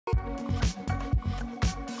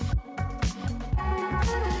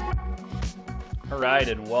All right,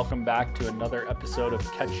 and welcome back to another episode of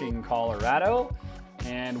Catching Colorado.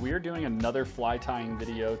 And we are doing another fly tying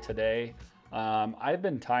video today. I've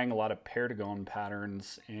been tying a lot of Perdigon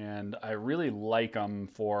patterns, and I really like them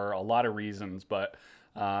for a lot of reasons, but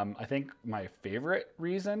I think my favorite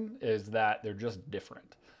reason is that they're just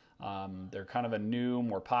different. They're kind of a new,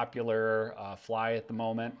 more popular fly at the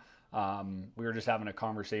moment. We were just having a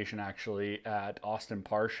conversation actually at Austin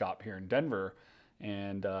Parr's shop here in Denver,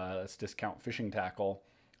 and that's Discount Fishing Tackle.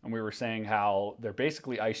 And we were saying how they're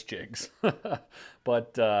basically ice jigs.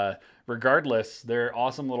 But regardless, they're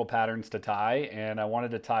awesome little patterns to tie. And I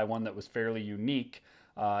wanted to tie one that was fairly unique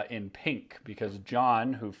in pink, because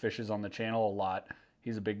John, who fishes on the channel a lot,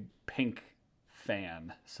 he's a big pink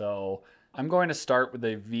fan. So I'm going to start with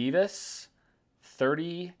a Vivus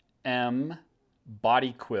 30M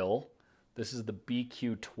body quill. This is the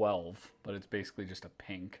BQ12, but it's basically just a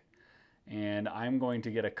pink. And I'm going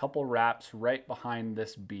to get a couple wraps right behind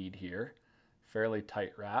this bead here, fairly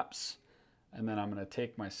tight wraps. And then I'm going to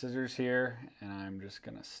take my scissors here and I'm just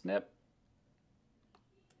going to snip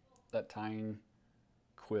that tying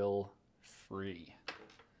quill free.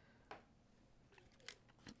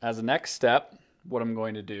 As a next step, what I'm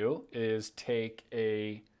going to do is take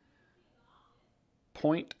a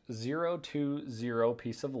 0.020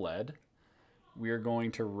 piece of lead. We are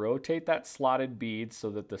going to rotate that slotted bead so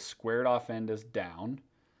that the squared off end is down.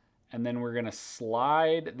 And then we're going to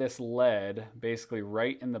slide this lead basically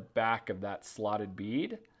right in the back of that slotted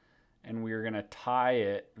bead. And we're going to tie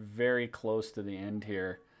it very close to the end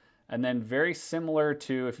here. And then very similar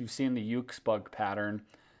to if you've seen the Ukes bug pattern,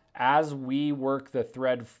 as we work the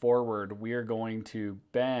thread forward, we are going to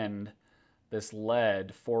bend this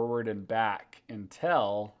lead forward and back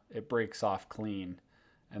until it breaks off clean.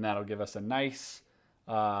 And that'll give us a nice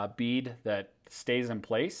bead that stays in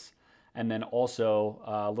place, and then also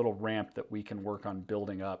a little ramp that we can work on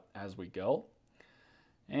building up as we go.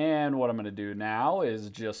 And what I'm going to do now is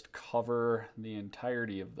just cover the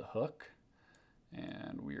entirety of the hook,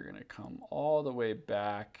 and we are going to come all the way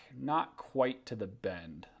back, not quite to the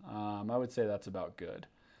bend. I would say that's about good.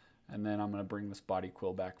 And then I'm going to bring this body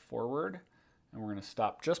quill back forward, and we're going to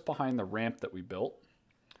stop just behind the ramp that we built.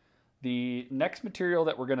 The next material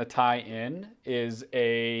that we're going to tie in is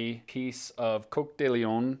a piece of Coq de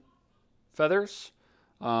Leon feathers.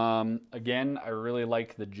 Again, I really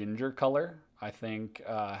like the ginger color. I think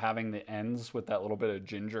having the ends with that little bit of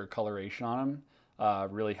ginger coloration on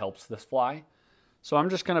them really helps this fly. So I'm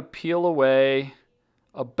just going to peel away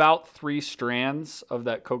about 3 strands of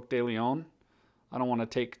that Coq de Leon. I don't want to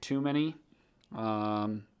take too many.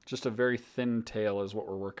 Just a very thin tail is what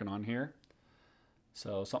we're working on here.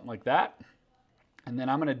 So something like that. And then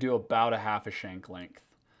I'm going to do about a half a shank length.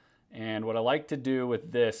 And what I like to do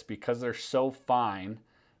with this, because they're so fine,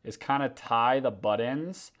 is kind of tie the butt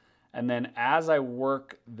ends. And then as I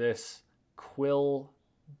work this quill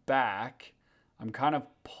back, I'm kind of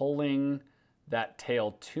pulling that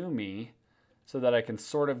tail to me so that I can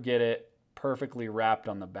sort of get it perfectly wrapped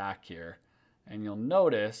on the back here. And you'll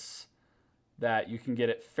notice that you can get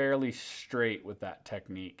it fairly straight with that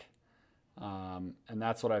technique. And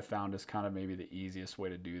that's what I found is kind of maybe the easiest way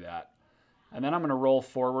to do that. And then I'm going to roll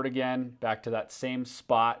forward again, back to that same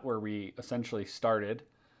spot where we essentially started.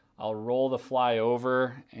 I'll roll the fly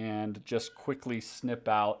over and just quickly snip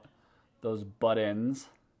out those butt ends.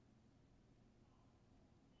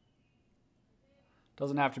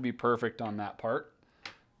 Doesn't have to be perfect on that part,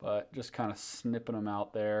 but just kind of snipping them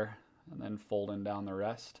out there and then folding down the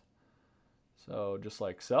rest. So just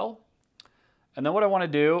like so. And then what I want to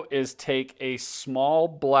do is take a small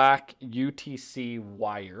black UTC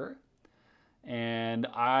wire, and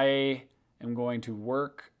I am going to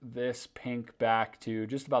work this pink back to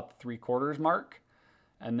just about the 3/4 mark.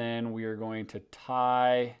 And then we are going to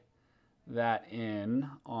tie that in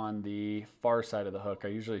on the far side of the hook. I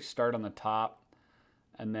usually start on the top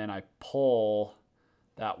and then I pull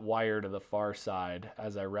that wire to the far side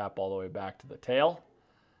as I wrap all the way back to the tail.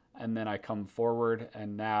 And then I come forward,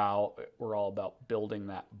 and now we're all about building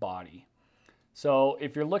that body. So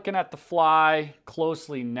if you're looking at the fly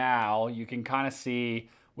closely now, you can kind of see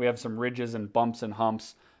we have some ridges and bumps and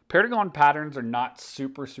humps. Perdigon patterns are not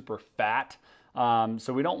super fat,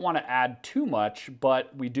 so we don't want to add too much,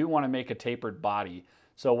 but we do want to make a tapered body.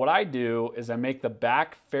 So what I do is I make the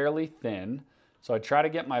back fairly thin. So I try to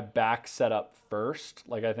get my back set up first.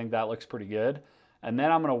 Like, I think that looks pretty good. And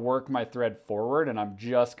then I'm going to work my thread forward, and I'm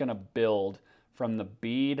just going to build from the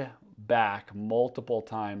bead back multiple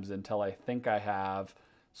times until I think I have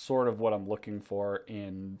sort of what I'm looking for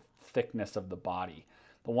in thickness of the body.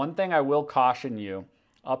 The one thing I will caution you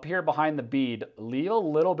up here behind the bead, leave a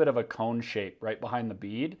little bit of a cone shape right behind the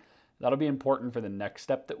bead. That'll be important for the next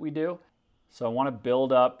step that we do. So I want to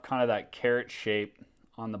build up kind of that carrot shape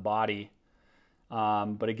on the body.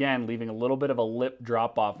 But again, leaving a little bit of a lip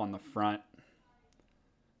drop off on the front.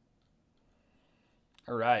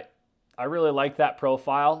 All right. I really like that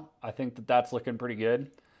profile. I think that that's looking pretty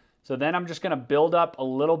good. So then I'm just going to build up a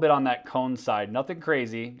little bit on that cone side. Nothing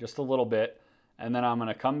crazy, just a little bit. And then I'm going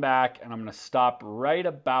to come back and I'm going to stop right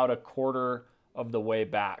about 1/4 of the way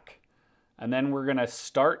back. And then we're going to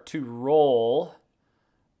start to roll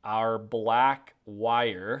our black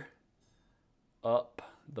wire up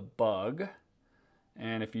the bug.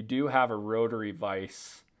 And if you do have a rotary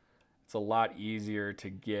vise, it's a lot easier to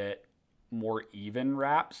get more even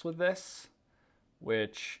wraps with this,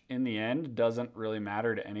 which in the end doesn't really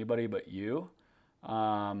matter to anybody but you.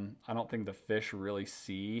 I don't think the fish really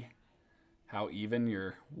see how even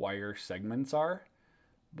your wire segments are,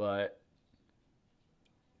 but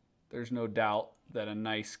there's no doubt that a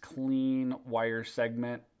nice clean wire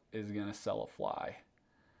segment is gonna sell a fly.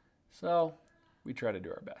 So we try to do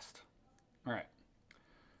our best. All right.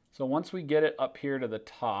 So once we get it up here to the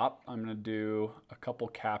top, I'm gonna do a couple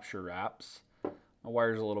capture wraps. My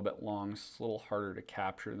wire's a little bit long, so it's a little harder to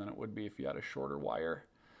capture than it would be if you had a shorter wire.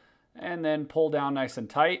 And then pull down nice and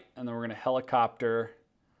tight, and then we're gonna helicopter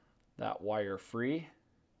that wire free.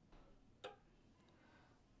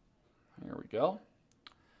 There we go.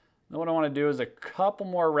 Then what I want to do is a couple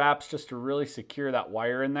more wraps just to really secure that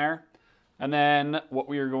wire in there. And then what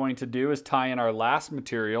we are going to do is tie in our last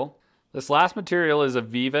material. This last material is a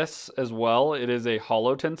Vivus as well. It is a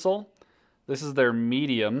hollow tinsel. This is their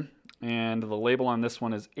medium, and the label on this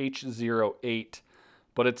one is H08,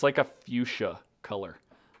 but it's like a fuchsia color.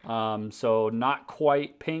 So not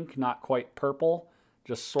quite pink, not quite purple,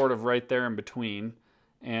 just sort of right there in between.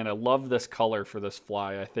 And I love this color for this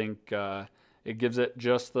fly. I think it gives it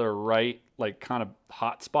just the right, like, kind of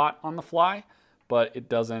hot spot on the fly, but it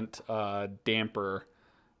doesn't damper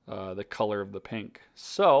the color of the pink.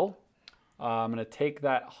 So I'm going to take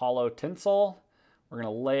that hollow tinsel. We're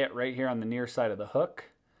going to lay it right here on the near side of the hook.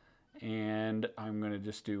 And I'm going to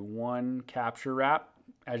just do one capture wrap.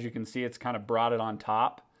 As you can see, it's kind of brought it on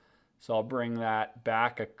top. So I'll bring that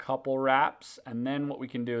back a couple wraps. And then what we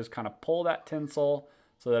can do is kind of pull that tinsel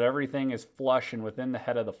so that everything is flush and within the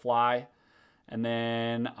head of the fly. And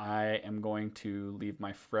then I am going to leave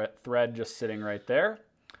my thread just sitting right there.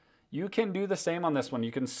 You can do the same on this one.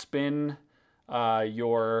 You can spin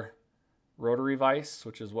your rotary vise,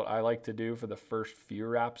 which is what I like to do for the first few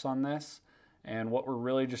wraps on this. And what we're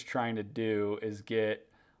really just trying to do is get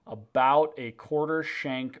about a 1/4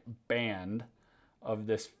 shank band of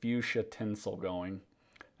this fuchsia tinsel going.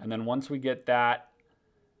 And then once we get that,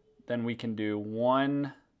 then we can do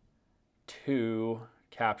 1, 2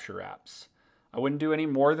 capture wraps. I wouldn't do any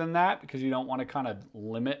more than that because you don't want to kind of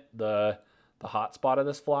limit the hot spot of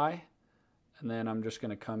this fly. And then I'm just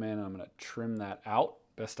going to come in and I'm going to trim that out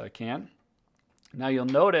best I can. Now you'll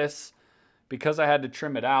notice, because I had to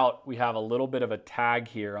trim it out, we have a little bit of a tag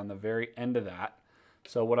here on the very end of that.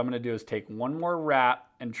 So what I'm going to do is take one more wrap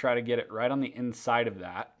and try to get it right on the inside of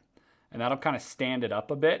that. And that'll kind of stand it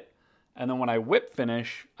up a bit. And then when I whip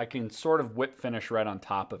finish, I can sort of whip finish right on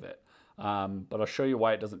top of it. But I'll show you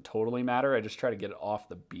why it doesn't totally matter. I just try to get it off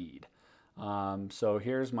the bead. So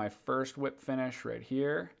here's my first whip finish right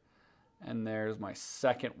here. And there's my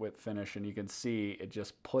second whip finish. And you can see it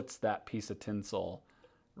just puts that piece of tinsel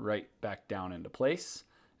right back down into place.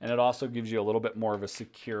 And it also gives you a little bit more of a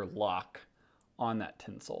secure lock on that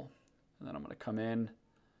tinsel. And then I'm going to come in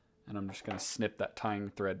and I'm just going to snip that tying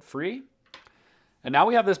thread free. And now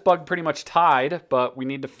we have this bug pretty much tied, but we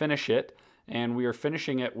need to finish it. And we are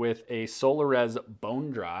finishing it with a Solarez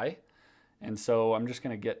bone dry. And so I'm just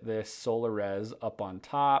going to get this Solarez up on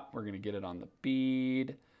top. We're going to get it on the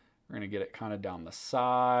bead. We're going to get it kind of down the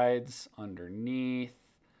sides, underneath.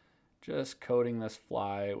 Just coating this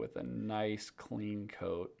fly with a nice clean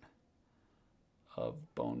coat of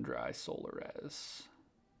bone dry Solarez.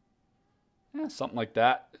 Yeah, something like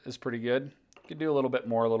that is pretty good. You can do a little bit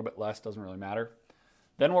more, a little bit less, doesn't really matter.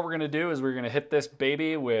 Then what we're going to do is we're going to hit this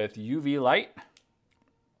baby with UV light.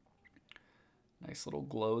 Nice little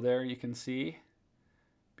glow there you can see.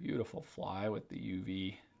 Beautiful fly with the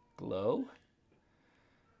UV glow. You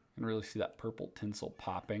can really see that purple tinsel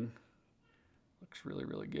popping. Looks really,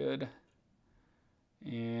 really good.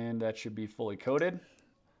 And that should be fully coated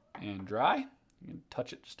and dry. You can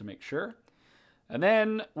touch it just to make sure. And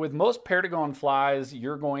then with most Perdigon flies,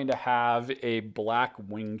 you're going to have a black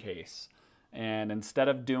wing case. And instead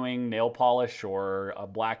of doing nail polish or a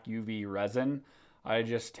black UV resin, I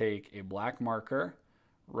just take a black marker,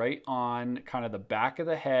 right on kind of the back of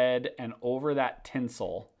the head and over that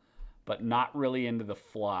tinsel, but not really into the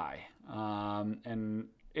fly. And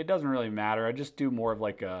it doesn't really matter. I just do more of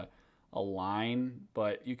like a line,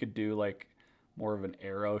 but you could do like more of an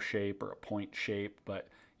arrow shape or a point shape, but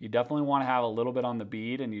you definitely want to have a little bit on the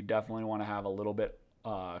bead, and you definitely want to have a little bit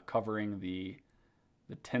covering the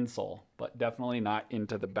tinsel, but definitely not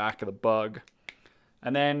into the back of the bug.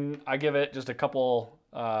 And then I give it just a couple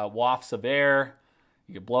wafts of air.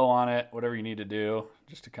 You can blow on it, whatever you need to do,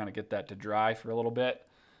 just to kind of get that to dry for a little bit.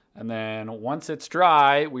 And then once it's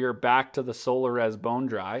dry, we are back to the Solar Res Bone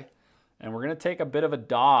Dry. And we're going to take a bit of a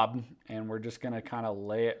daub, and we're just going to kind of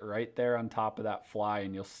lay it right there on top of that fly.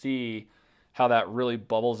 And you'll see how that really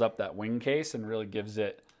bubbles up that wing case and really gives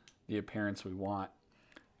it the appearance we want.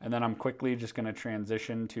 And then I'm quickly just going to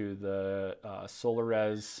transition to the Solar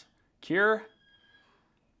Res Cure.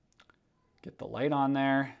 Get the light on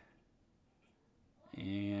there.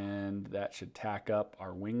 And that should tack up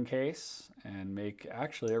our wing case and make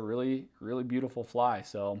actually a really, really beautiful fly.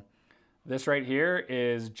 So this right here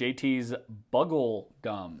is JT's Buggle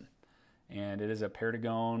Gum, and it is a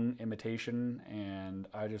Perdigon imitation, and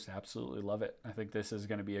I just absolutely love it. I think this is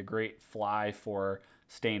going to be a great fly for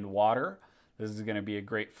stained water. This is going to be a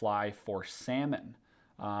great fly for salmon.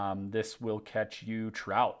 This will catch you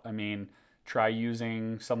trout. I mean, try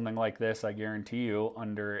using something like this, I guarantee you,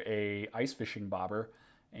 under a ice fishing bobber,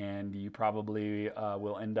 and you probably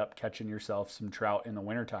will end up catching yourself some trout in the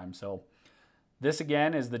wintertime. So this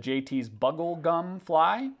again is the JT's Buggle Gum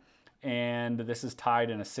fly, and this is tied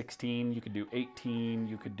in a 16. You could do 18,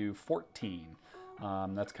 you could do 14.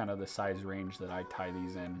 That's kind of the size range that I tie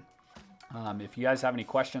these in. If you guys have any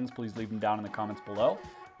questions, please leave them down in the comments below.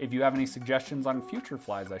 If you have any suggestions on future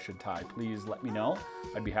flies I should tie, please let me know.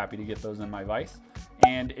 I'd be happy to get those in my vise.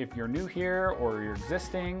 And if you're new here or you're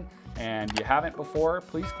existing and you haven't before,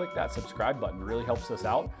 please click that subscribe button. It really helps us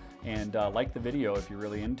out. And like the video if you're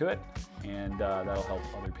really into it, and that'll help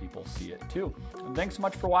other people see it too. And thanks so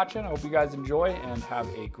much for watching. I hope you guys enjoy and have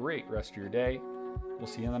a great rest of your day. We'll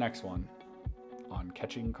see you in the next one on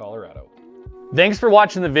Catching Colorado. Thanks for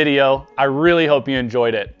watching the video. I really hope you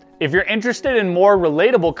enjoyed it. If you're interested in more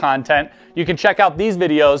relatable content, you can check out these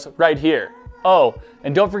videos right here. Oh,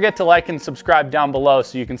 and don't forget to like and subscribe down below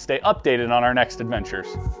so you can stay updated on our next adventures.